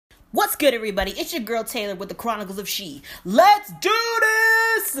What's good, everybody? It's your girl Taylor with the Chronicles of She. Let's do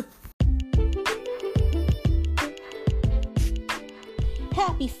this!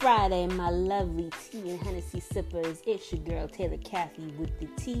 Happy Friday, my lovely tea and Hennessy sippers. It's your girl Taylor Cathy with the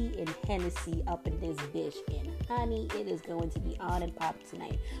tea and Hennessy up in this bitch. And honey, it is going to be on and pop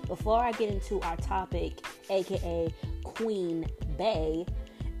tonight. Before I get into our topic, aka Queen Bey,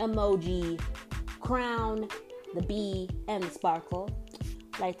 emoji, crown, the bee, and the sparkle,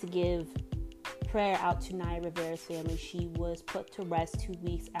 I'd like to give prayer out to Naya Rivera's family. She was put to rest 2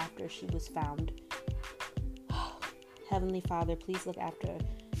 weeks after she was found. Heavenly Father, please look after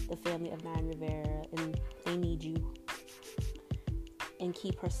the family of Naya Rivera, and they need you. And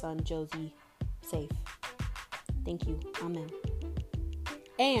keep her son, Josie, safe. Thank you. Amen.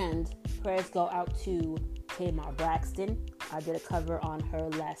 And prayers go out to Tamar Braxton. I did a cover on her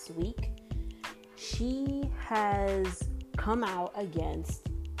last week. She has come out against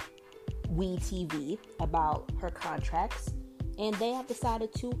WeTV about her contracts, and they have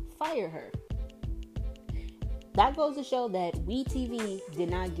decided to fire her. That goes to show that WeTV did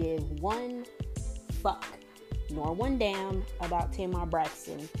not give one fuck nor one damn about Tamar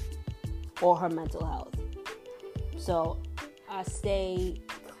Braxton or her mental health. So I stay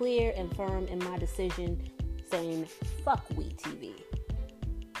clear and firm in my decision, saying fuck WeTV.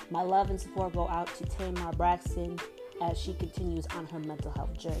 My love and support go out to Tamar Braxton as she continues on her mental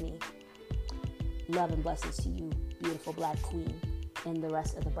health journey. Love and blessings to you, beautiful black queen, and the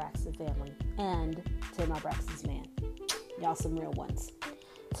rest of the Braxton family, and Tamar Braxton's man. Y'all some real ones.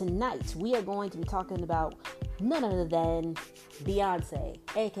 Tonight, we are going to be talking about none other than Beyonce,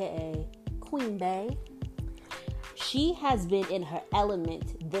 aka Queen Bey. She has been in her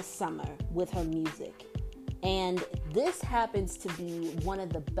element this summer with her music, and this happens to be one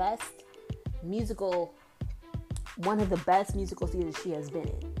of the best musical theaters she has been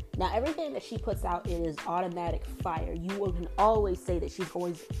in. Now, everything that she puts out is automatic fire. You can always say that she's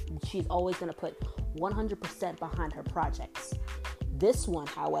always going to put 100% behind her projects. This one,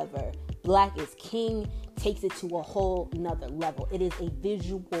 however, Black is King, takes it to a whole nother level. It is a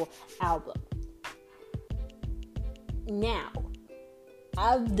visual album. Now,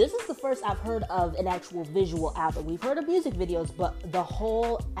 this is the first I've heard of an actual visual album. We've heard of music videos, but the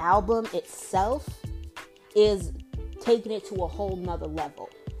whole album itself is taking it to a whole nother level.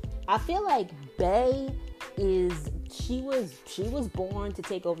 I feel like Bey she was born to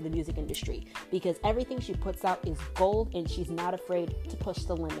take over the music industry, because everything she puts out is gold, and she's not afraid to push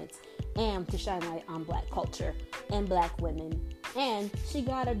the limits and to shine light on black culture and black women. And she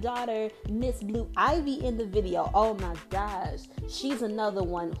got a daughter, Miss Blue Ivy, in the video. Oh my gosh, she's another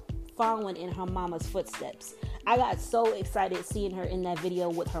one following in her mama's footsteps. I got so excited seeing her in that video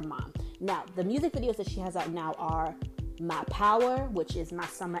with her mom. Now, the music videos that she has out now are My Power, which is my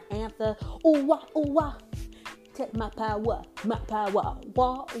summer anthem. Ooh wah, take my power, wah,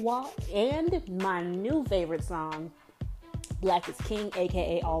 wah. And my new favorite song, Black is King,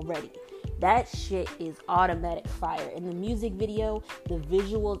 aka Already. That shit is automatic fire. In the music video, the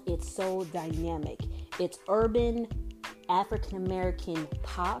visuals, it's so dynamic. It's urban, African-American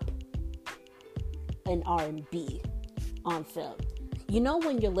pop, and R&B on film. You know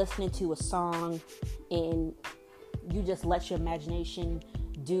when you're listening to a song and you just let your imagination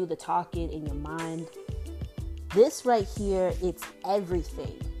do the talking in your mind? This right here, it's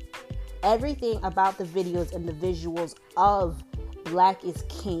everything. Everything about the videos and the visuals of Black is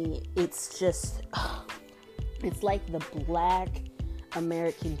King. It's just, it's like the Black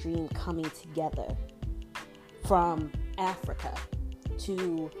American dream coming together. From Africa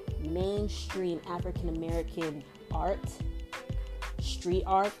to mainstream African American art, street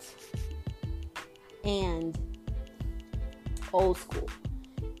art, and old school.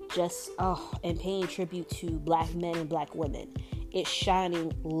 Just, and paying tribute to black men and black women. It's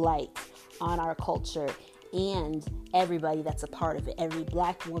shining light on our culture and everybody that's a part of it. Every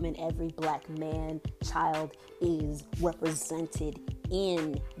black woman, every black man, child is represented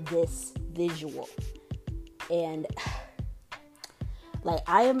in this visual. And like,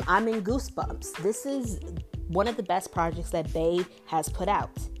 I'm in goosebumps. This is one of the best projects that Bey has put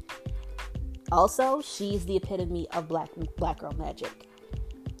out. Also, she's the epitome of black girl magic.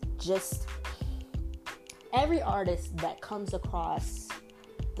 Just every artist that comes across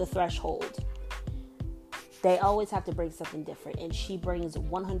the threshold, they always have to bring something different, and she brings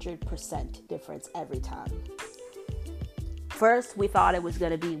 100% difference every time. First, we thought it was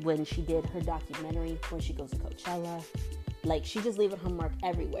going to be when she did her documentary, when she goes to Coachella. Like, she just leaving her mark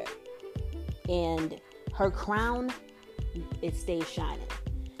everywhere. And her crown, it stays shining.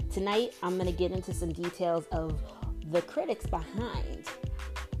 Tonight, I'm going to get into some details of the critics behind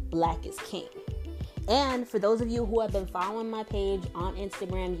Black is King. And for those of you who have been following my page on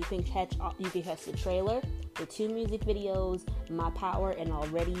Instagram, you can catch the trailer, the 2 music videos, My Power, and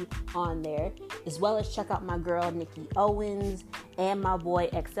Already on there, as well as check out my girl Nikki Owens and my boy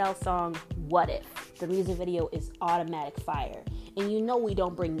XL song What If. The music video is automatic fire. And you know we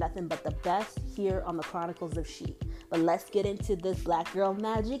don't bring nothing but the best here on the Chronicles of She. But let's get into this Black Girl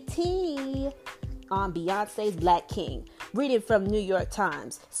Magic tea on Beyonce's Black King. Reading from New York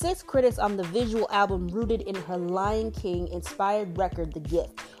Times. 6 critics on the visual album rooted in her Lion King-inspired record, The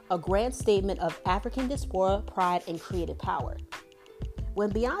Gift, a grand statement of African diaspora, pride, and creative power. When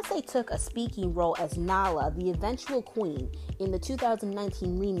Beyonce took a speaking role as Nala, the eventual queen, in the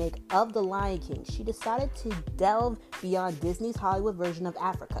 2019 remake of The Lion King, she decided to delve beyond Disney's Hollywood version of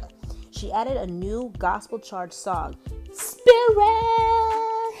Africa. She added a new gospel-charged song, Spirit.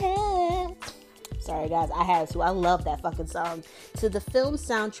 Sorry guys, I had to. I love that fucking song. To the film's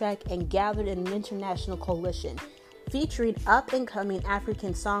soundtrack and gathered an international coalition featuring up-and-coming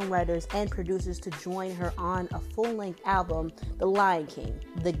African songwriters and producers to join her on a full-length album, The Lion King,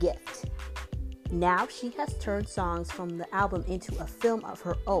 The Gift. Now she has turned songs from the album into a film of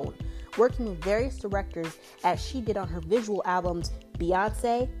her own, working with various directors as she did on her visual albums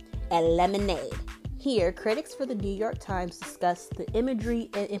Beyonce and Lemonade. Here, critics for the New York Times discuss the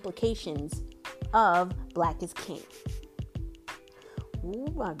imagery and implications of Black is King. Oh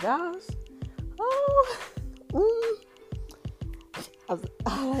my gosh.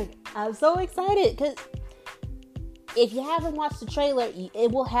 I'm so excited because if you haven't watched the trailer, it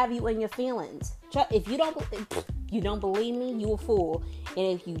will have you in your feelings. If you don't believe me, you a fool. And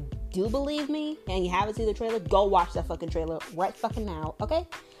if you do believe me and you haven't seen the trailer, go watch that fucking trailer right fucking now, okay?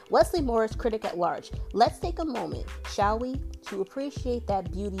 Wesley Morris, critic at large. Let's take a moment, shall we, to appreciate that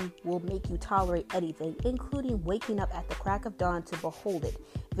beauty will make you tolerate anything, including waking up at the crack of dawn to behold it.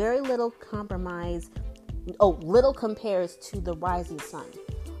 Little compares to the rising sun.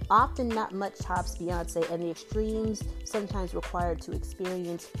 Often not much tops Beyonce, and the extremes sometimes required to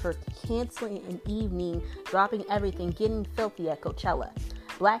experience her canceling an evening, dropping everything, getting filthy at Coachella.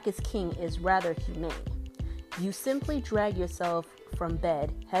 Black is King is rather humane. You simply drag yourself from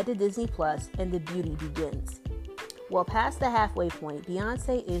bed, head to Disney Plus, and the beauty begins. Well, past the halfway point,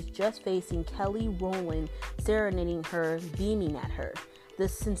 Beyonce is just facing Kelly Rowland serenading her, beaming at her. The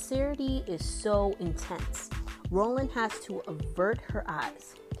sincerity is so intense. Rowland has to avert her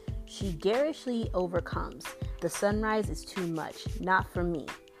eyes. She garishly overcomes. The sunrise is too much, not for me.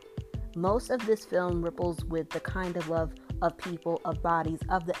 Most of this film ripples with the kind of love of people, of bodies,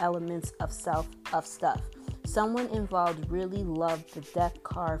 of the elements, of self, of stuff. Someone involved really loved the death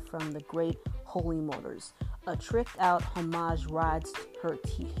car from the great Holy Motors. A tricked out homage rides her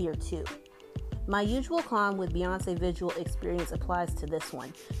here too. My usual qualm with Beyonce visual experience applies to this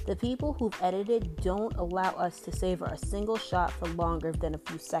one. The people who've edited don't allow us to savor a single shot for longer than a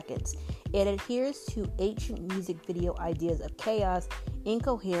few seconds. It adheres to ancient music video ideas of chaos,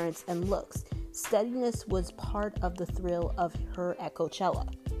 incoherence, and looks. Steadiness was part of the thrill of her at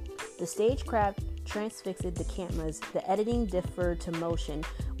Coachella. The stagecraft transfixed the cameras, the editing deferred to motion.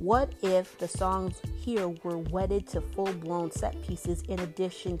 What if the songs here were wedded to full-blown set pieces in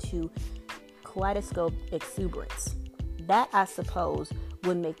addition to kaleidoscope exuberance? That, I suppose,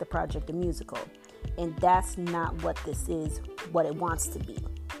 would make the project a musical. And that's not what this is, what it wants to be.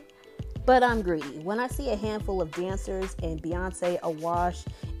 But I'm greedy. When I see a handful of dancers and Beyonce awash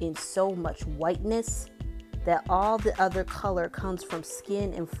in so much whiteness that all the other color comes from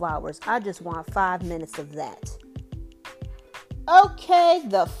skin and flowers, I just want 5 minutes of that. Okay,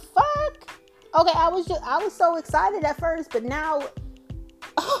 the fuck? Okay, I was so excited at first, but now,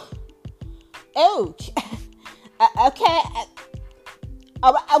 ouch. Okay,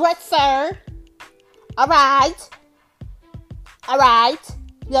 all right, sir. All right.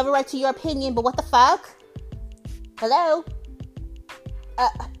 You have a right to your opinion, but what the fuck? Hello.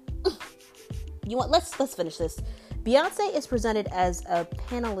 You want? Let's finish this. Beyonce is presented as a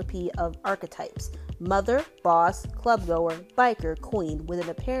panoply of archetypes: mother, boss, clubgoer, biker, queen, with an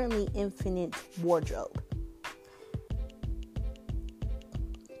apparently infinite wardrobe.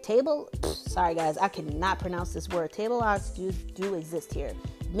 Sorry guys, I cannot pronounce this word. Table odds do exist here,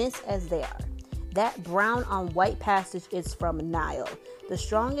 missed as they are. That brown on white passage is from Nile. The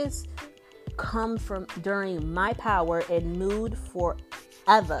strongest come from during My Power and Mood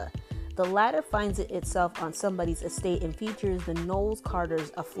Forever. The latter finds it itself on somebody's estate and features the Knowles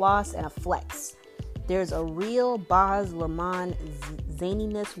Carters, a floss and a flex. There's a real Baz Luhrmann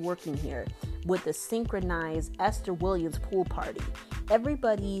zaniness working here with the synchronized Esther Williams pool party.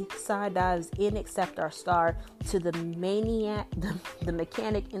 Everybody side dives in except our star to the maniac, the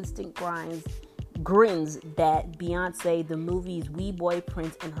mechanic instinct grins that Beyonce, the movie's wee boy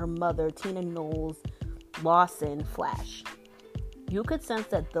prince, and her mother, Tina Knowles Lawson, flash. You could sense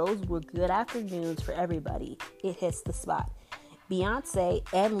that those were good afternoons for everybody. It hits the spot. Beyonce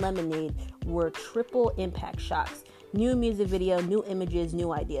and Lemonade were triple impact shocks. New music video, new images,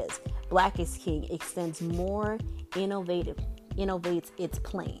 new ideas. Black is King extends more, innovates its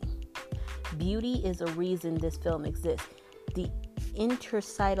plane. Beauty is a reason this film exists. The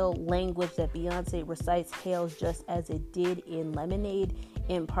interstitial language that Beyonce recites hails just as it did in Lemonade,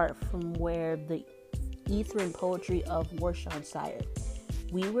 in part from where the etheric poetry of Worcestershire.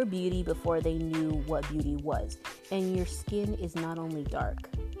 We were beauty before they knew what beauty was, and your skin is not only dark,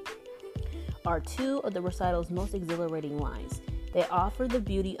 are two of the recital's most exhilarating lines. They offer the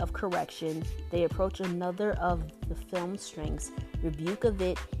beauty of correction. They approach another of the film's strengths, rebuke of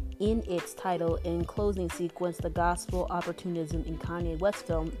it in its title, and closing sequence, the gospel opportunism in Kanye West's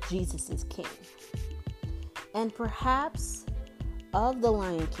film, Jesus is King. And perhaps of The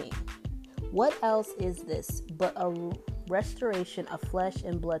Lion King, what else is this but a restoration of flesh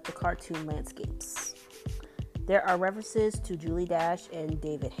and blood to cartoon landscapes? There are references to Julie Dash and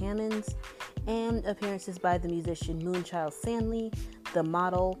David Hammons, and appearances by the musician Moonchild Sanley, the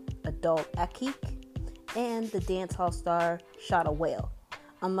model Adult Akik, and the dancehall star Shada Whale.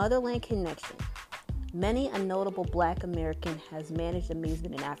 A motherland connection. Many a notable Black American has managed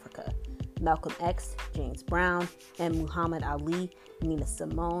amazement in Africa. Malcolm X, James Brown, and Muhammad Ali, Nina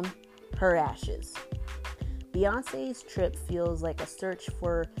Simone, her ashes. Beyonce's trip feels like a search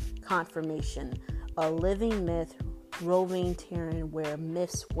for confirmation, a living myth, roving terrain where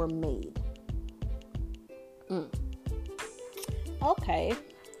myths were made. Okay,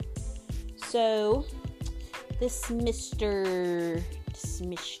 so this Mr.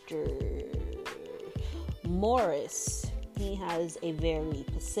 Morris, he has a very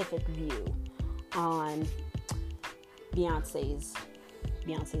specific view on Beyonce's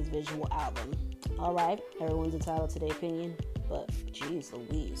visual album. All right, everyone's entitled to their opinion, but geez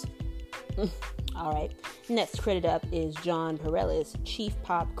Louise. All right, next critic up is John Pareles, chief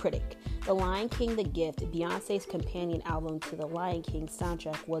pop critic. The Lion King, The Gift, Beyonce's companion album to the Lion King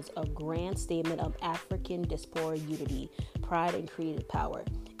soundtrack, was a grand statement of African diaspora unity, pride, and creative power.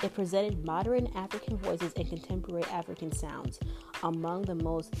 It presented modern African voices and contemporary African sounds, among the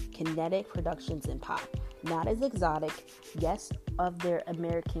most kinetic productions in pop. Not as exotic, yes, of their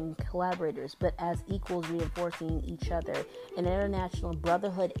American collaborators, but as equals reinforcing each other, an international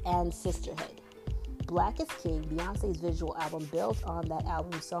brotherhood and sisterhood. Black is King, Beyonce's visual album, built on that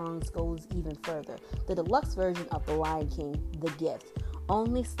album's songs, goes even further. The deluxe version of The Lion King, The Gift,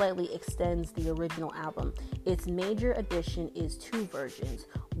 only slightly extends the original album. Its major addition is two versions,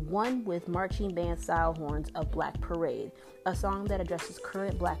 one with marching band style horns of Black Parade, a song that addresses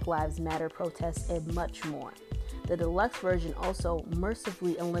current Black Lives Matter protests, and much more. The deluxe version also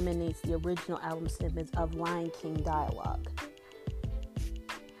mercifully eliminates the original album snippets of Lion King dialogue.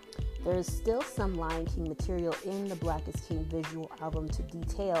 There is still some Lion King material in the Black is King visual album to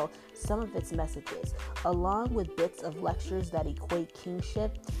detail some of its messages, along with bits of lectures that equate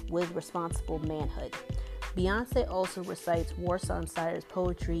kingship with responsible manhood. Beyonce also recites Worcestershire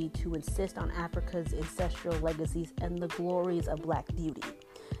poetry to insist on Africa's ancestral legacies and the glories of Black beauty.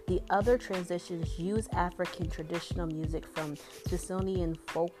 The other transitions use African traditional music from Smithsonian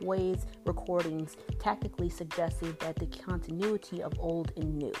Folkways recordings, tactically suggesting that the continuity of old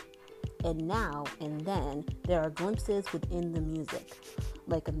and new. And now and then, there are glimpses within the music,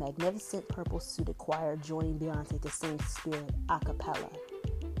 like a magnificent purple-suited choir joining Beyonce to sing Spirit a cappella.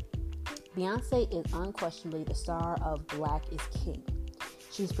 Beyonce is unquestionably the star of Black is King.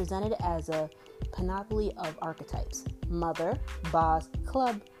 She's presented as a panoply of archetypes: mother, boss,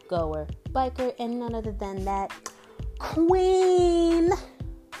 club goer, biker, and none other than that queen,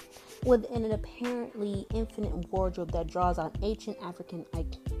 within an apparently infinite wardrobe that draws on ancient African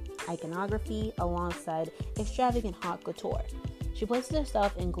iconography alongside extravagant haute couture. She places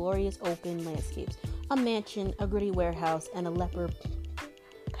herself in glorious open landscapes, a mansion, a gritty warehouse, and a leopard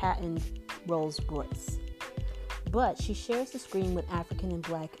patent Rolls Royce. But she shares the screen with African and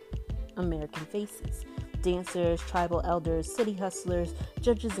Black American faces, dancers, tribal elders, city hustlers,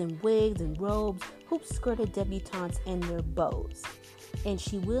 judges in wigs and robes, hoop-skirted debutantes and their beaux. And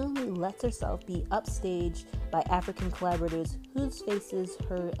she willingly lets herself be upstaged by African collaborators whose faces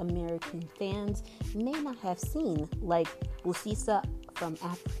her American fans may not have seen, like Busisa from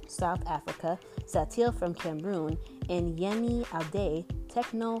South Africa, Satil from Cameroon, and Yemi Alde,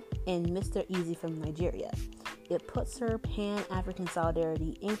 Techno, and Mr. Easy from Nigeria. It puts her Pan-African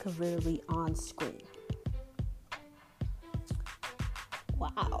solidarity incovertibly on screen.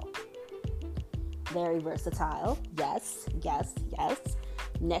 Wow. Very versatile. Yes.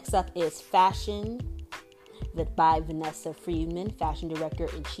 Next up is Fashion by Vanessa Friedman, fashion director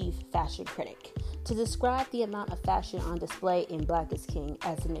and chief fashion critic. To describe the amount of fashion on display in Black is King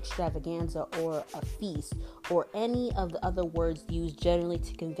as an extravaganza or a feast, or any of the other words used generally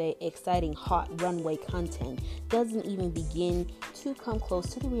to convey exciting hot runway content, doesn't even begin to come close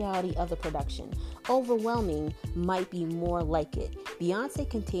to the reality of the production. Overwhelming might be more like it. Beyonce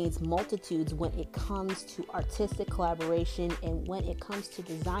contains multitudes when it comes to artistic collaboration and when it comes to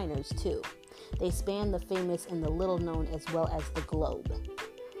designers too. They span the famous and the little known as well as the globe.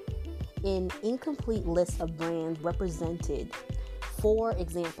 An incomplete list of brands represented, for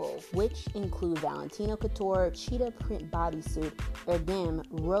example, which include Valentino Couture, cheetah print bodysuit, Erdem,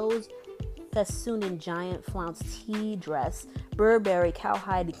 rose festooned giant flounce tea dress, Burberry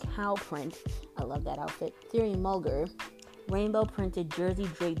cowhide cow print, I love that outfit, Thierry Mugler, rainbow printed jersey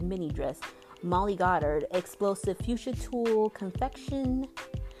draped mini dress, Molly Goddard, explosive fuchsia tulle confection,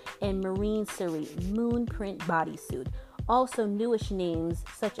 and marine Surrey moon print bodysuit. Also newish names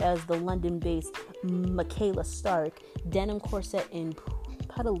such as the London-based Michaela Stark, denim corset and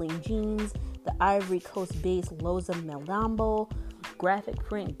puddling jeans, the Ivory Coast-based Loza Melambo, graphic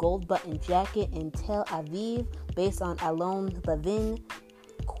print gold button jacket in Tel Aviv based on Alon Levin,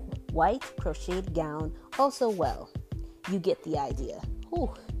 white crocheted gown. Also, well, you get the idea.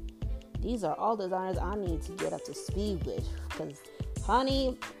 Whew. These are all designers I need to get up to speed with, because,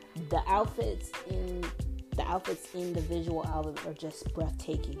 honey, the outfits in the visual album are just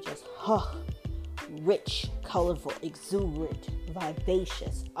breathtaking, just rich, colorful, exuberant,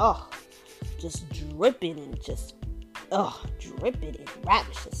 vivacious, just dripping in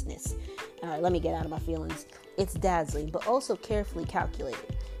ravishness. All right, let me get out of my feelings. It's dazzling, but also carefully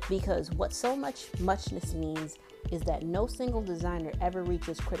calculated, because what so much muchness means is that no single designer ever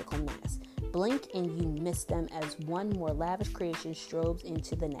reaches critical mass. Blink and you miss them as one more lavish creation strobes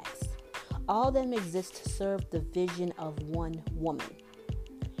into the next. All of them exist to serve the vision of one woman,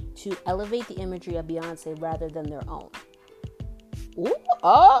 to elevate the imagery of Beyonce rather than their own.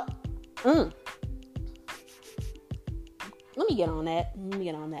 Let me get on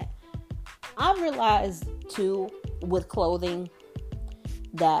that. I've realized too with clothing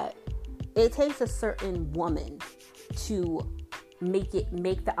that it takes a certain woman to make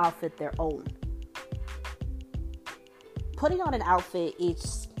the outfit their own. Putting on an outfit,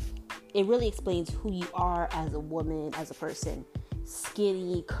 it really explains who you are as a woman, as a person.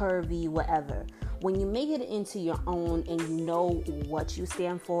 Skinny, curvy, whatever. When you make it into your own and you know what you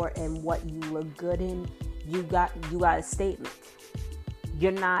stand for and what you look good in, you got a statement.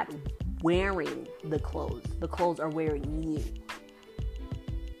 You're not wearing the clothes. The clothes are wearing you.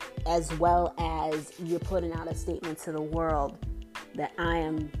 As well as you're putting out a statement to the world that I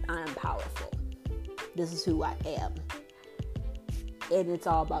am powerful. This is who I am. And it's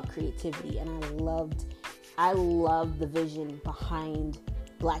all about creativity, and I loved the vision behind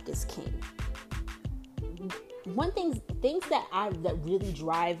Black is King. Things that really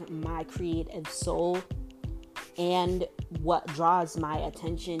drive my creative soul and what draws my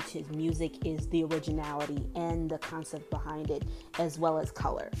attention to music is the originality and the concept behind it, as well as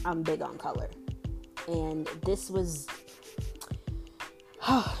color. I'm big on color, and this was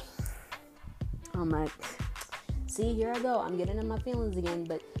see, here I go. I'm getting in my feelings again,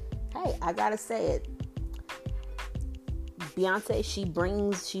 but hey, I gotta say it. Beyonce, she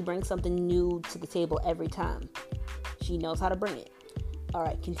brings something new to the table every time. She knows how to bring it. All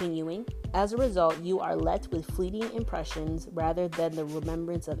right, continuing. As a result, you are left with fleeting impressions rather than the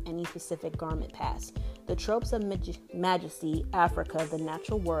remembrance of any specific garment past. The tropes of majesty, Africa, the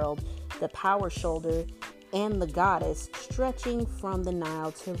natural world, the power shoulder, and the goddess stretching from the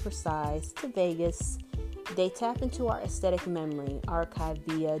Nile to Versailles to Vegas. They tap into our aesthetic memory, archived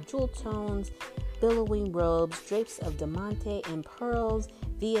via jewel tones, billowing robes, drapes of diamante and pearls,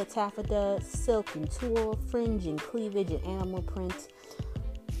 via taffeta, silk and tulle, fringe and cleavage and animal print,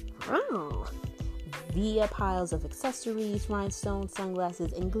 via piles of accessories, rhinestones,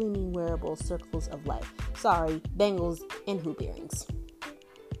 sunglasses, and gleaming wearable circles of life. Sorry, bangles and hoop earrings.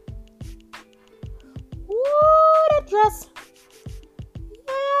 Ooh, that dress.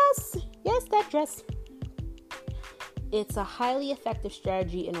 Yes, that dress. It's a highly effective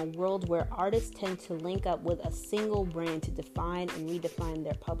strategy in a world where artists tend to link up with a single brand to define and redefine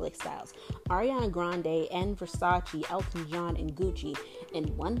their public styles. Ariana Grande and Versace, Elton John and Gucci, and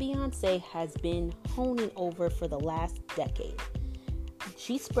one Beyonce has been honing over for the last decade.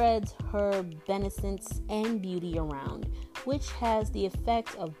 She spreads her beneficence and beauty around, which has the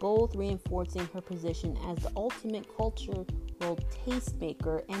effect of both reinforcing her position as the ultimate cultural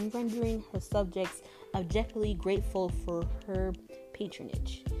tastemaker and rendering her subjects objectively grateful for her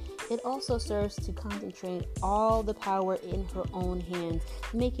patronage. It also serves to concentrate all the power in her own hands,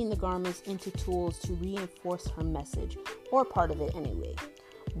 making the garments into tools to reinforce her message, or part of it anyway.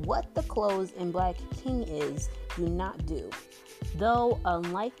 What the clothes in Black King is, do not do. Though,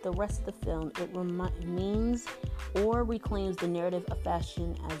 unlike the rest of the film, it remains or reclaims the narrative of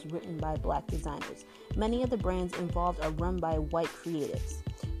fashion as written by Black designers. Many of the brands involved are run by white creatives.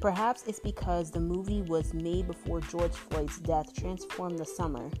 Perhaps it's because the movie was made before George Floyd's death transformed the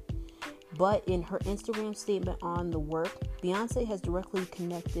summer. But in her Instagram statement on the work, Beyonce has directly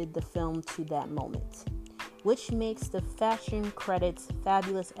connected the film to that moment, which makes the fashion credits,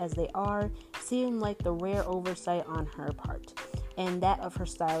 fabulous as they are, seem like the rare oversight on her part, and that of her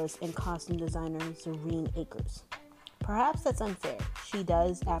stylist and costume designer, Zareen Akers. Perhaps that's unfair. She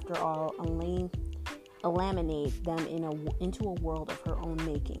does, after all, laminate them into a world of her own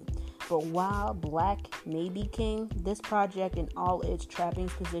making. But while Black may be king, this project in all its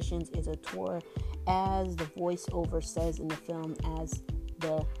trappings positions is a tour, as the voiceover says in the film, as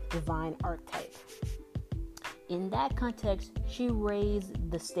the divine archetype. In that context, she raised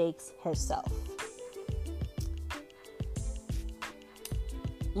the stakes herself.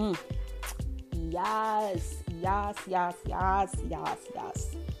 Yes.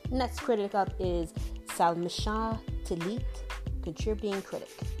 Next critic up is Salmisha Talit, contributing critic.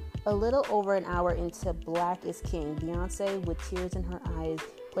 A little over an hour into Black is King, Beyonce, with tears in her eyes,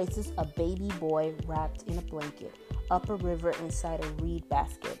 places a baby boy wrapped in a blanket up a river inside a reed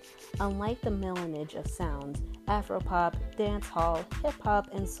basket. Unlike the melange of sounds, Afropop, dancehall,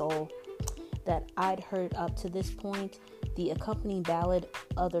 hip-hop, and soul that I'd heard up to this point, the accompanying ballad,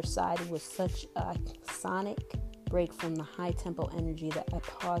 Other Side, was such a sonic break from the high-tempo energy that I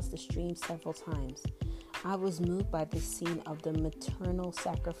paused the stream several times. I was moved by this scene of the maternal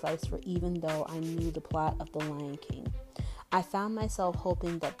sacrifice, for even though I knew the plot of The Lion King, I found myself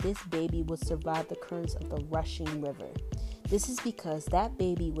hoping that this baby would survive the currents of the rushing river. This is because that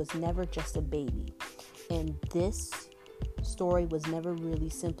baby was never just a baby, and this story was never really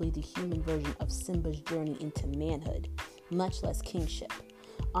simply the human version of Simba's journey into manhood, much less kingship.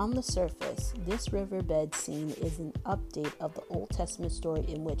 On the surface, this riverbed scene is an update of the Old Testament story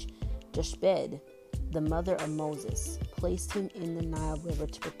in which Jochebed, the mother of Moses, placed him in the Nile River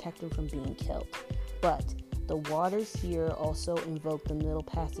to protect him from being killed. But the waters here also invoke the Middle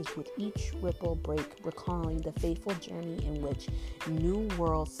Passage, with each ripple break recalling the fateful journey in which New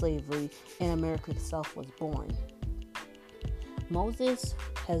World slavery and America itself was born. Moses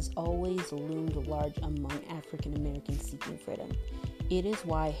has always loomed large among African Americans seeking freedom. It is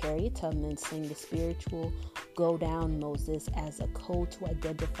why Harriet Tubman sang the spiritual Go Down Moses as a code to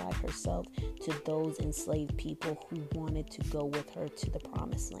identify herself to those enslaved people who wanted to go with her to the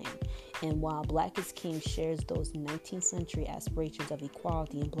promised land. And while Black is King shares those 19th century aspirations of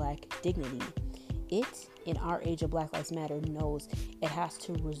equality and Black dignity, it, in our age of Black Lives Matter, knows it has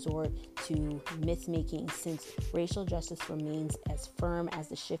to resort to myth-making, since racial justice remains as firm as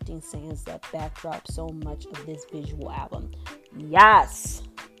the shifting sands that backdrop so much of this visual album. Yes!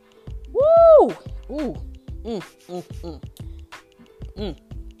 Woo! Ooh.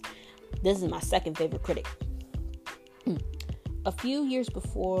 This is my second favorite critic. A few years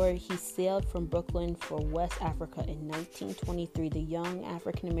before he sailed from Brooklyn for West Africa in 1923, the young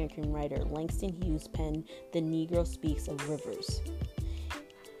African-American writer Langston Hughes penned The Negro Speaks of Rivers,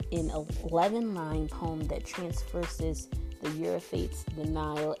 an 11-line poem that traverses the Euphrates, the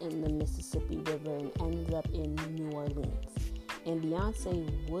Nile, and the Mississippi River and ends up in New Orleans. And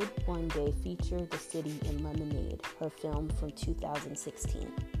Beyonce would one day feature the city in Lemonade, her film from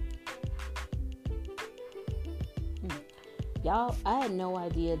 2016. Y'all, I had no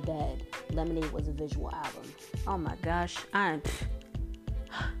idea that Lemonade was a visual album. Oh my gosh, I'm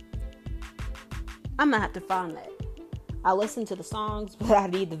gonna have to find that. I listen to the songs, but I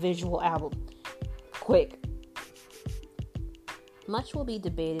need the visual album. Quick. Much will be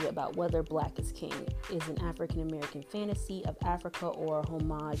debated about whether Black is King is an African American fantasy of Africa or a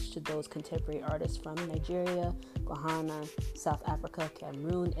homage to those contemporary artists from Nigeria, Ghana, South Africa,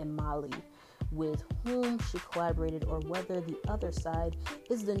 Cameroon, and Mali, with whom she collaborated, or whether The Other Side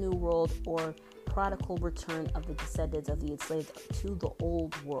is the New World or prodigal return of the descendants of the enslaved to the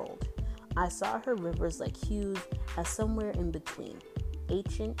Old World. I saw her rivers like Hughes as somewhere in between,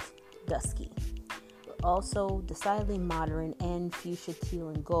 ancient, dusky, but also decidedly modern and fuchsia, teal,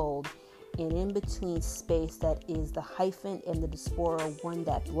 and gold, an in-between space that is the hyphen and the diaspora, one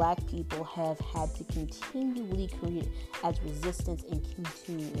that Black people have had to continually create as resistance and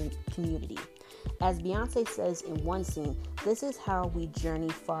community. As Beyonce says in one scene, this is how we journey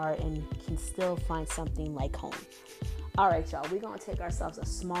far and can still find something like home. Alright, y'all, we're going to take ourselves a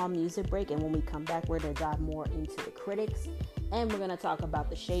small music break, and when we come back, we're going to dive more into the critics, and we're going to talk about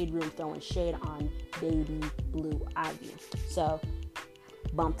the Shade Room throwing shade on Baby Blue Ivy. So,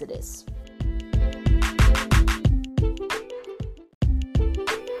 bump to this.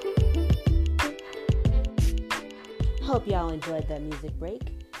 Hope y'all enjoyed that music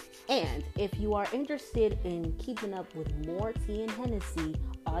break. And if you are interested in keeping up with more tea and Hennessy,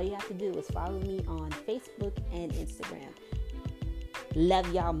 all you have to do is follow me on Facebook and Instagram.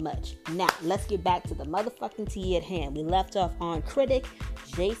 Love y'all much. Now, let's get back to the motherfucking tea at hand. We left off on critic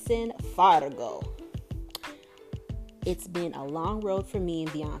Jason Fargo. It's been a long road for me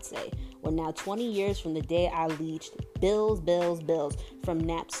and Beyonce. We're now 20 years from the day I leached bills from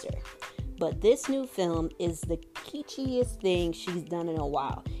Napster. But this new film is the kitschiest thing she's done in a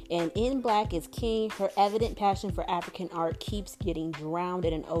while. And in Black is King, her evident passion for African art keeps getting drowned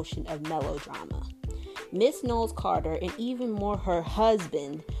in an ocean of melodrama. Miss Knowles Carter, and even more her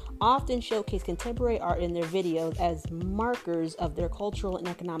husband, often showcase contemporary art in their videos as markers of their cultural and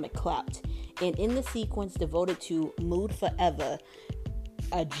economic clout. And in the sequence devoted to Mood Forever,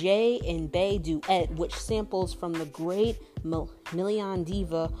 a Jay and Bay duet, which samples from the great Milian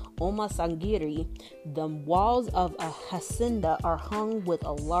diva Oma Sangiri, the walls of a hacienda are hung with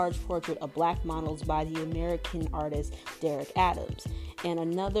a large portrait of Black models by the American artist Derek Adams, and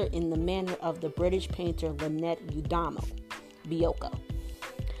another in the manner of the British painter Lynette Biocco.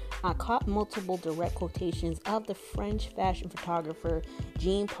 I caught multiple direct quotations of the French fashion photographer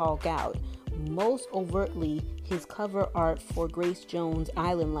Jean-Paul Gaud, most overtly his cover art for Grace Jones'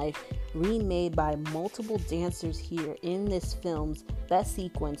 Island Life, remade by multiple dancers here in this film's best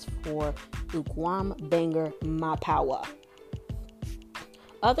sequence for Ukwam Banger Mapawa.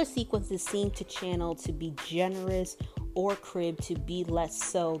 Other sequences seem to channel to be generous or crib to be less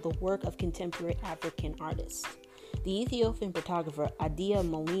so the work of contemporary African artists. The Ethiopian photographer Adia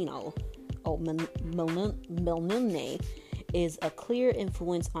Melnune is a clear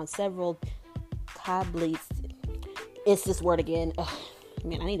influence on several tablets. It's this word again.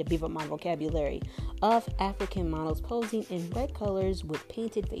 I need to beef up my vocabulary. Of African models posing in red colors with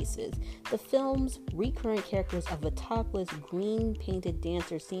painted faces. The film's recurrent characters of a topless green painted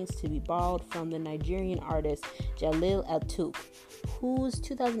dancer seems to be borrowed from the Nigerian artist Jalil El-Touk, whose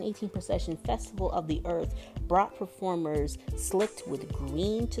 2018 procession Festival of the Earth brought performers slicked with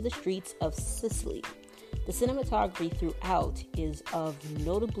green to the streets of Sicily. The cinematography throughout is of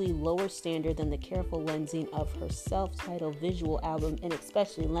notably lower standard than the careful lensing of her self-titled visual album, and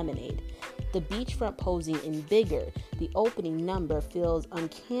especially Lemonade. The beachfront posing in Bigger, the opening number, feels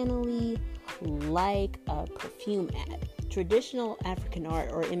uncannily like a perfume ad. Traditional African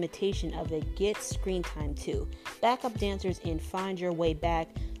art or imitation of it gets screen time too. Backup dancers in Find Your Way Back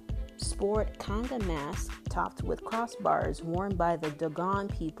sport Kanga masks topped with crossbars worn by the Dogon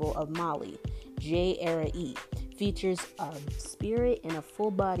people of Mali. J.R.I.P. features a spirit in a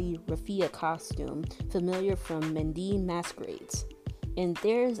full-body raffia costume familiar from Mendy masquerades. And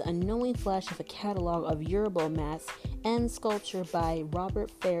there's a knowing flash of a catalog of Yoruba masks and sculpture by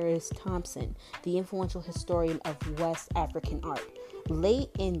Robert Ferris Thompson, the influential historian of West African art. Late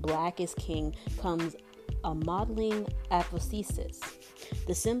in Black is King comes a modeling apotheosis.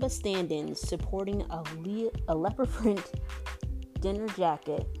 The Simba stand-in supporting a leopard print dinner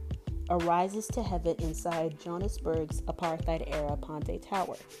jacket arises to heaven inside Johannesburg's apartheid-era Ponte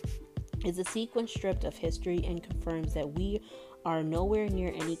Tower. It's a sequence stripped of history and confirms that we are nowhere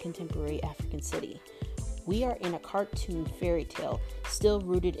near any contemporary African city. We are in a cartoon fairy tale, still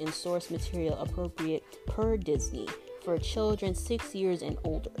rooted in source material appropriate per Disney for children 6 years and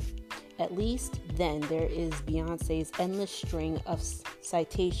older. At least then there is Beyonce's endless string of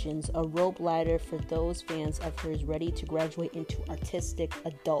citations, a rope ladder for those fans of hers ready to graduate into artistic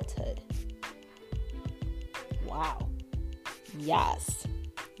adulthood. Wow. Yes.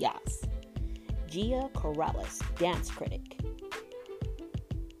 Gia Corrales, dance critic.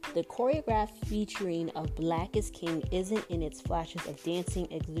 The choreographed featuring of Black is King isn't in its flashes of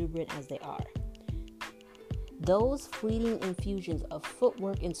dancing exuberant as they are. Those fleeting infusions of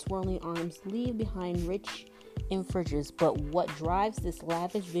footwork and swirling arms leave behind rich infringes, but what drives this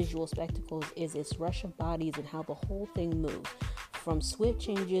lavish visual spectacle is its rush of bodies and how the whole thing moves, from swift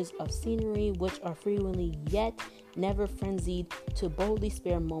changes of scenery, which are frequently yet never frenzied, to boldly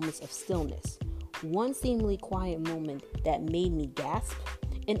spare moments of stillness. One seemingly quiet moment that made me gasp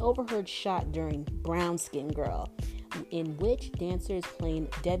An overheard shot during Brown Skin Girl, in which dancers playing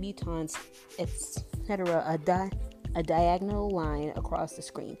debutantes, etc., a diagonal line across the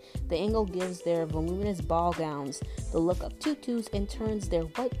screen. The angle gives their voluminous ball gowns the look of tutus and turns their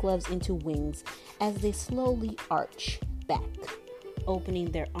white gloves into wings as they slowly arch back.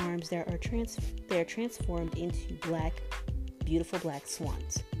 Opening their arms, they are transformed into beautiful black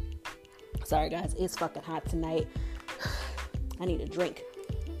swans. Sorry guys, it's fucking hot tonight. I need a drink.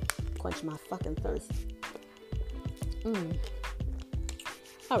 Quench my fucking thirst.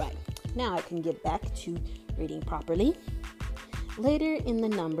 Alright, now I can get back to reading properly. Later in the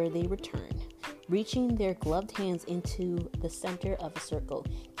number, they return, reaching their gloved hands into the center of a circle.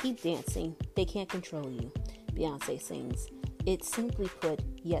 Keep dancing, they can't control you, Beyonce sings. It's simply put,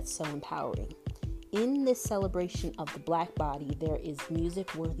 yet so empowering. In this celebration of the black body, there is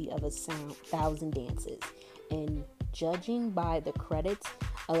music worthy of 1,000 dances, and judging by the credits,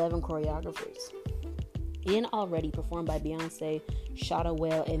 11 choreographers. In Already, performed by Beyonce, Shada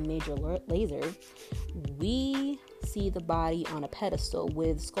Whale, and Major Lazer, we see the body on a pedestal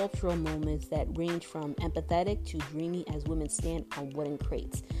with sculptural moments that range from empathetic to dreamy as women stand on wooden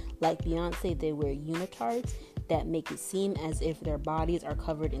crates. Like Beyonce, they wear unitards that make it seem as if their bodies are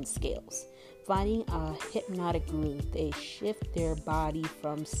covered in scales. Finding a hypnotic groove, they shift their body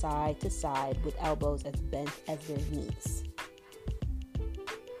from side to side with elbows as bent as their knees.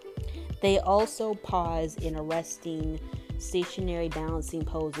 They also pause in arresting stationary balancing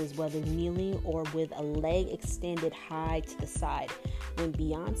poses, whether kneeling or with a leg extended high to the side. When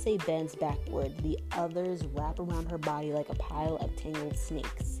Beyonce bends backward, the others wrap around her body like a pile of tangled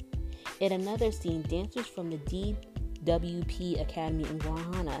snakes. In another scene, dancers from the DWP Academy in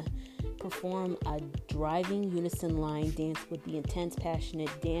Guahana perform a driving unison line dance with the intense, passionate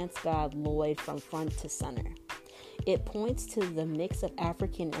dance god Lloyd from front to center. It points to the mix of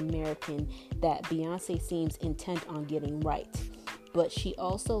African American that Beyonce seems intent on getting right, but she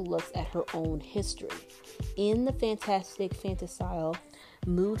also looks at her own history. In the fantastic fantasile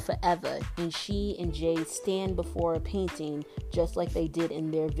Mood Forever, and she and Jay stand before a painting just like they did in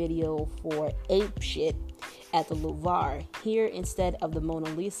their video for Ape Shit at the Louvre. Here, instead of the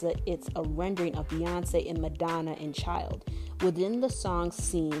Mona Lisa, it's a rendering of Beyonce and Madonna and Child. Within the song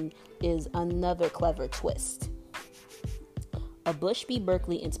scene is another clever twist. A Bush B.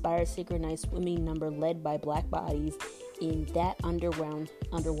 Berkeley inspired synchronized swimming number led by black bodies. In that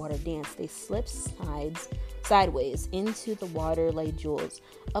underwater dance, they slip sideways into the water like jewels.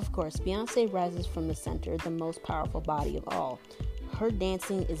 Of course, Beyonce rises from the center, the most powerful body of all. Her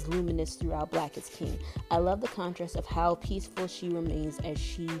dancing is luminous throughout Black is King. I love the contrast of how peaceful she remains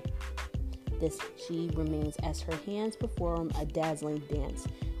as her hands perform a dazzling dance,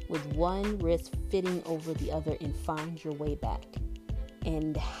 with one wrist fitting over the other in Find Your Way Back.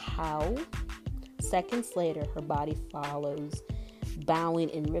 And how, seconds later, her body follows,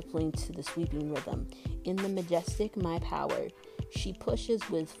 bowing and rippling to the sweeping rhythm. In the majestic My Power, she pushes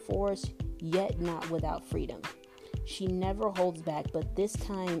with force, yet not without freedom. She never holds back, but this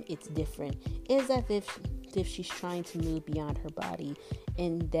time it's different. It's as if she's trying to move beyond her body,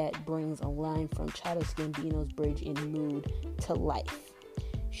 and that brings a line from Childish Gambino's Bridge in Mood to life.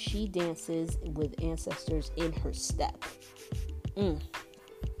 She dances with ancestors in her step.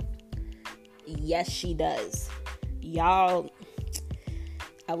 Yes, she does. Y'all,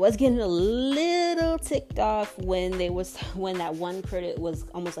 I was getting a little ticked off when that one critic was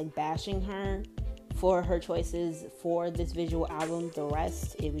almost like bashing her for her choices for this visual album. The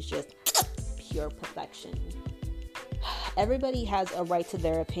rest, it was just pure perfection. Everybody has a right to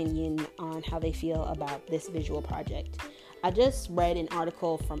their opinion on how they feel about this visual project. I just read an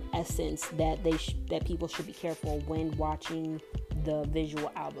article from Essence that that people should be careful when watching the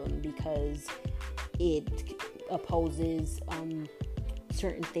visual album because it opposes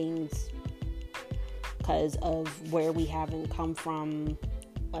certain things because of where we haven't come from,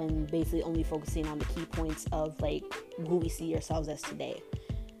 and basically only focusing on the key points of like who we see ourselves as today.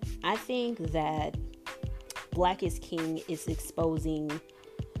 I think that Black is King is exposing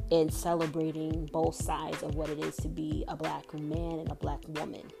and celebrating both sides of what it is to be a black man and a black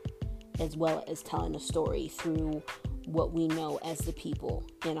woman, as well as telling a story through what we know as the people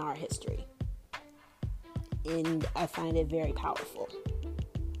in our history. And I find it very powerful.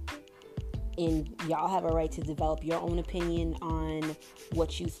 And y'all have a right to develop your own opinion on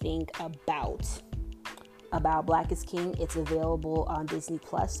what you think about Black is King. It's available on Disney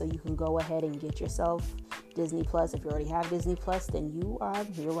Plus, so you can go ahead and get yourself Disney Plus. If you already have Disney Plus, then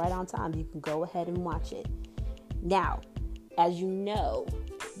you're right on time. You can go ahead and watch it. Now, as you know,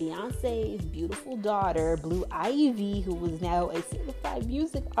 Beyonce's beautiful daughter, Blue Ivy, who was now a certified certified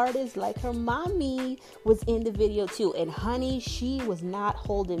music artist like her mommy was in the video too. And honey, she was not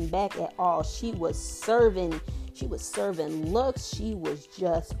holding back at all. She was serving looks. She was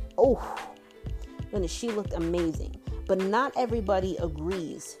just, goodness, she looked amazing. But not everybody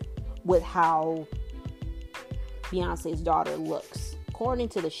agrees with how Beyonce's daughter looks. According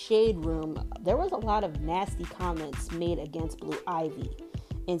to the Shade Room, there was a lot of nasty comments made against Blue Ivy,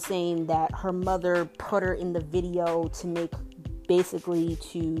 and saying that her mother put her in the video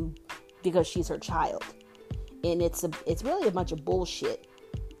because she's her child. And it's really a bunch of bullshit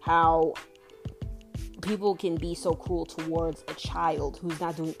how people can be so cruel towards a child who's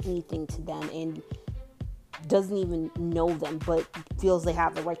not doing anything to them and doesn't even know them, but feels they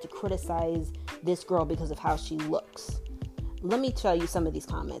have the right to criticize this girl because of how she looks. Let me tell you some of these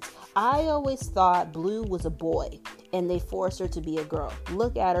comments. I always thought Blue was a boy and they forced her to be a girl.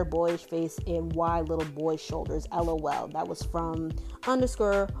 Look at her boyish face and wide little boy shoulders. LOL. That was from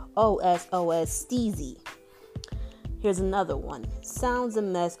 _OSOS Steezy. Here's another one. Sounds a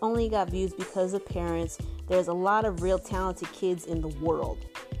mess. Only got views because of parents. There's a lot of real talented kids in the world.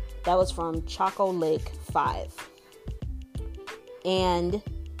 That was from Choco Lake 5. And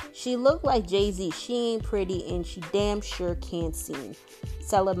she looked like Jay-Z. She ain't pretty and she damn sure can't sing.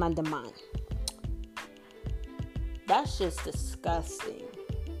 Salamandaman. That's just disgusting.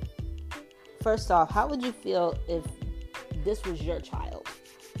 First off, how would you feel if this was your child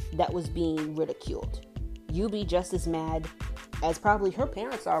that was being ridiculed? You'd be just as mad as probably her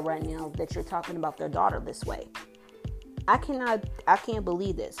parents are right now that you're talking about their daughter this way. I can't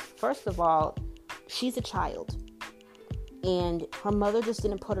believe this. First of all, she's a child. And her mother just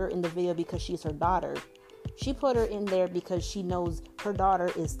didn't put her in the video because she's her daughter. She put her in there because she knows her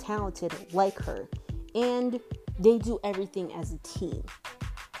daughter is talented like her. And they do everything as a team.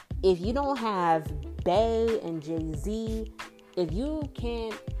 If you don't have Bey and Jay-Z, if you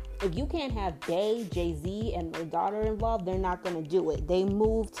can't have Bey, Jay-Z, and their daughter involved, they're not going to do it. They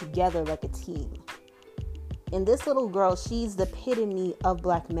move together like a team. And this little girl, she's the epitome of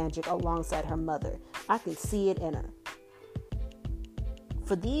black magic alongside her mother. I can see it in her.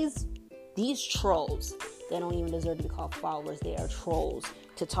 For these trolls, they don't even deserve to be called followers. They are trolls.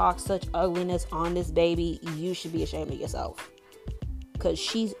 To talk such ugliness on this baby, you should be ashamed of yourself. Because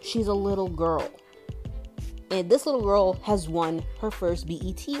she's a little girl. And this little girl has won her first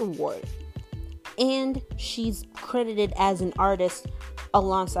BET award. And she's credited as an artist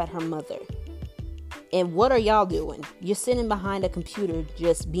alongside her mother. And what are y'all doing? You're sitting behind a computer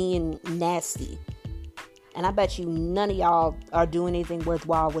just being nasty. And I bet you none of y'all are doing anything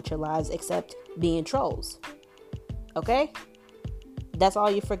worthwhile with your lives except being trolls. Okay? That's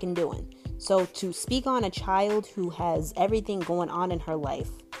all you're freaking doing. So to speak on a child who has everything going on in her life,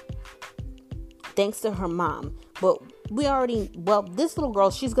 thanks to her mom. But this little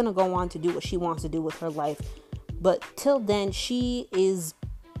girl, she's going to go on to do what she wants to do with her life. But till then, she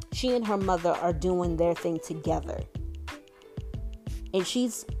and her mother are doing their thing together. And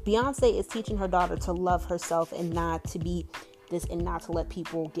Beyonce is teaching her daughter to love herself and not to be this and not to let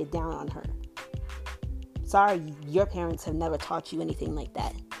people get down on her. Sorry, your parents have never taught you anything like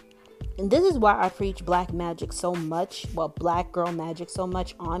that. And this is why I preach black magic so much, black girl magic so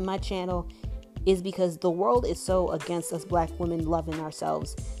much on my channel, is because the world is so against us black women loving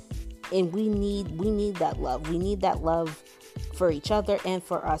ourselves. And we need that love. We need that love for each other and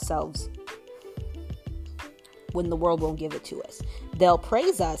for ourselves when the world won't give it to us. They'll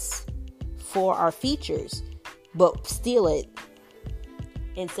praise us for our features, but steal it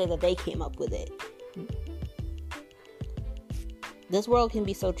and say that they came up with it. This world can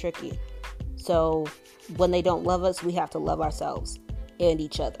be so tricky. So when they don't love us, we have to love ourselves and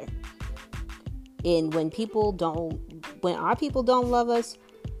each other. And when our people don't love us,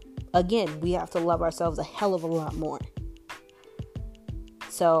 again, we have to love ourselves a hell of a lot more.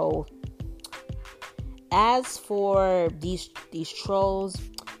 So as for these trolls,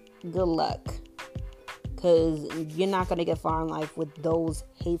 good luck. Because you're not going to get far in life with those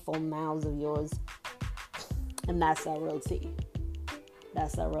hateful mouths of yours. And that's that real tea.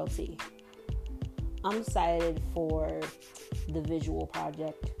 That's that real tea. I'm excited for the visual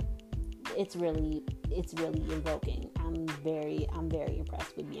project. It's really invoking. I'm very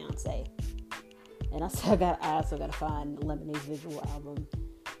impressed with Beyonce. And I also gotta find Lemonade's visual album,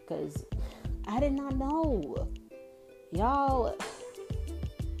 because I did not know, y'all.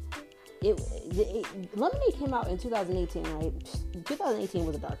 Lemonade came out in 2018, right? 2018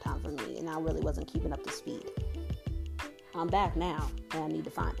 was a dark time for me, and I really wasn't keeping up to speed. I'm back now, and I need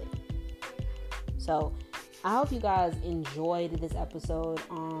to find it. So I hope you guys enjoyed this episode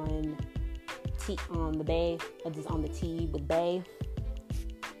on the Bay, on the tea with Bay.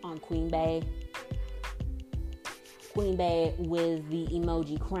 on Queen Bey. Queen Bey with the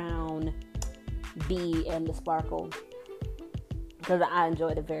emoji crown, bee, and the sparkle. Because I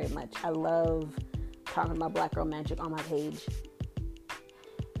enjoyed it very much. I love talking about Black Girl Magic on my page.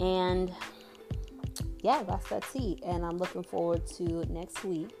 And yeah, that's that tea. And I'm looking forward to next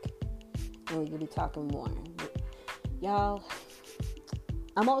week. And we're going to be talking more. Y'all,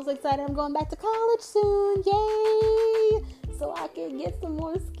 I'm always excited. I'm going back to college soon. Yay! So I can get some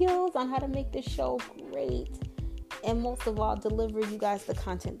more skills on how to make this show great. And most of all, deliver you guys the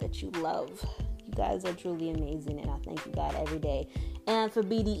content that you love. You guys are truly amazing, and I thank you God every day. And for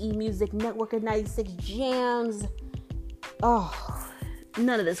BDE Music Network of 96 Jams, oh,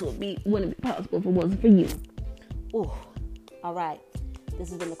 none of this wouldn't be possible if it wasn't for you. Ooh, all right. This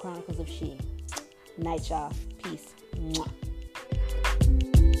has been the Chronicles of She. Night, y'all. Peace. Mwah.